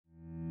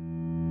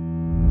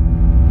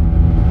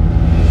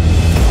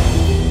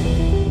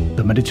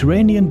The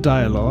Mediterranean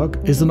dialogue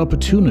is an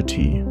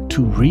opportunity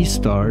to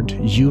restart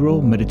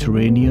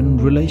Euro-Mediterranean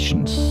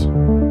relations.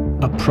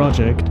 A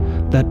project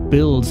that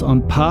builds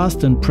on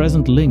past and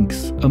present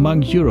links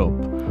among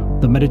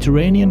Europe, the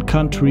Mediterranean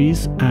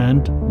countries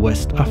and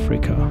West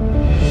Africa.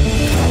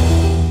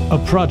 A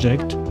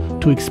project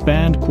to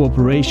expand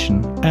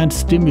cooperation and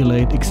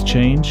stimulate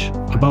exchange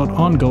about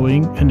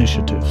ongoing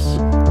initiatives.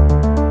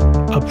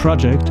 A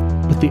project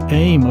with the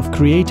aim of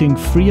creating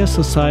freer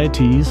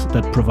societies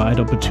that provide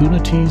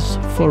opportunities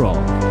for all.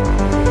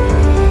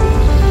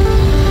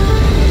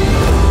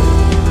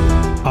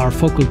 Our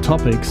focal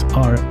topics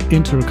are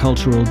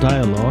intercultural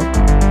dialogue,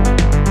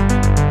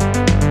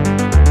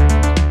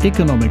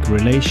 economic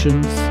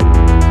relations,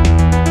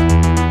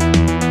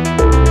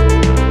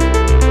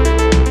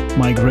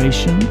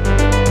 migration,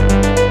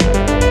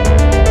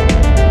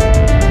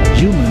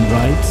 human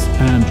rights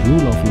and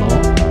rule of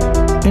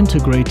law,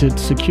 integrated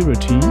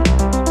security,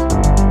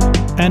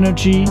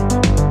 energy,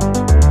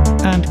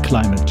 and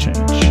climate change.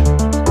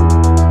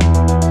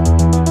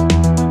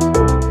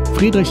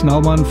 Friedrich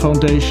Naumann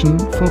Foundation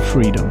for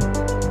Freedom,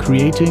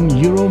 creating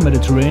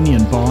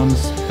Euro-Mediterranean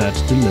bonds that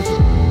deliver.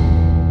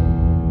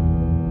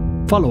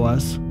 Follow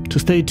us to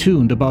stay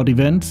tuned about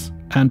events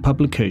and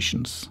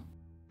publications.